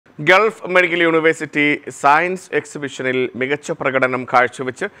Gulf Medical University Science Exhibitionil Migacha Pragadanam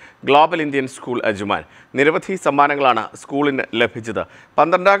Karchavich Global Indian School Ajuman. Nirvathi Samananglana School in Lepijada.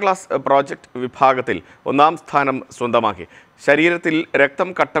 Pandanda class project Vipagatil, Onam Sthanam Sundamaki. Shariratil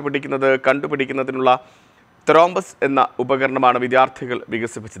Rectum Katapidikin the Kantupidikinatinula. Thrombus in the Upagarnamana with the article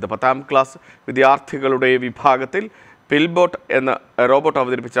Vigasipichi. The Patam class with the article Vipagatil. Pillbot and a robot of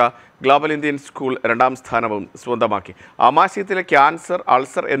the Picha, Global Indian School, Randam Sthanavum, Swandamaki. Amashitile cancer,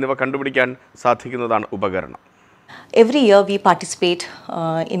 ulcer, and never Kandubidikan, Sathikinan Ubagarna. Every year we participate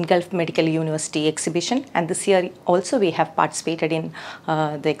in Gulf Medical University exhibition, and this year also we have participated in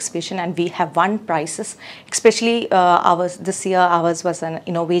the exhibition and we have won prizes. Especially this year ours was an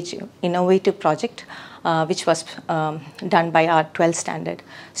innovative project which was done by our 12th standard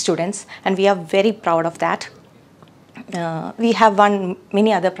students, and we are very proud of that. We have won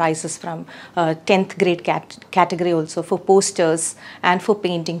many other prizes from 10th grade category also for posters and for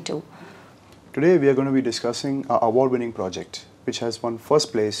painting too. Today we are going to be discussing our award-winning project which has won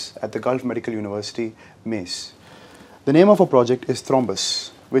first place at the Gulf Medical University, MACE. The name of our project is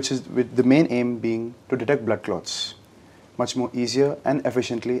Thrombus, which is with the main aim being to detect blood clots much more easier and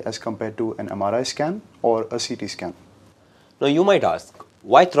efficiently as compared to an MRI scan or a CT scan. Now you might ask,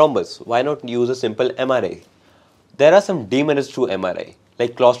 why thrombus? Why not use a simple MRI? There are some demerits to MRI,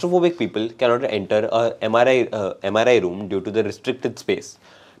 like claustrophobic people cannot enter a MRI room due to the restricted space.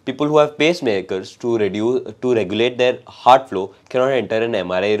 People who have pacemakers to regulate their heart flow cannot enter an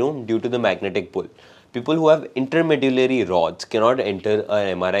MRI room due to the magnetic pull. People who have intermedullary rods cannot enter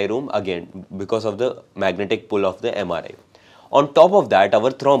an MRI room again because of the magnetic pull of the MRI. On top of that,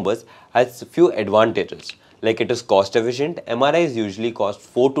 our thrombus has few advantages. Like it is cost efficient, MRIs usually cost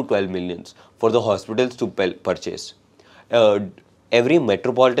 4 to 12 millions for the hospitals to purchase. Every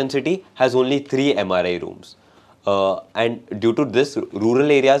metropolitan city has only 3 MRI rooms. And due to this, rural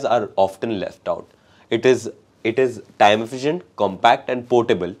areas are often left out. It is time efficient, compact and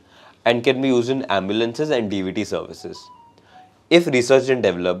portable, and can be used in ambulances and DVT services. If researched and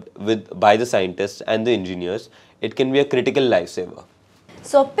developed by the scientists and the engineers, it can be a critical lifesaver.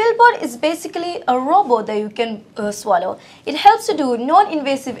 So Pillbot is basically a robot that you can swallow. It helps to do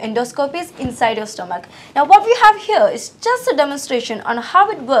non-invasive endoscopies inside your stomach. Now what we have here is just a demonstration on how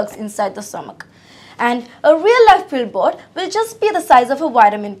it works inside the stomach. And a real-life Pillbot will just be the size of a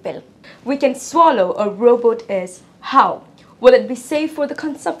vitamin pill. We can swallow a robot is how? Will it be safe for the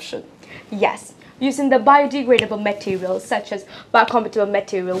consumption? Yes, using the biodegradable materials such as biocompatible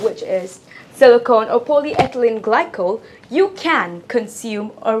material, which is silicone or polyethylene glycol, you can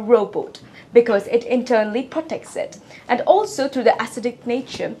consume a robot because it internally protects it. And also through the acidic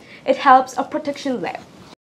nature, it helps a protection layer.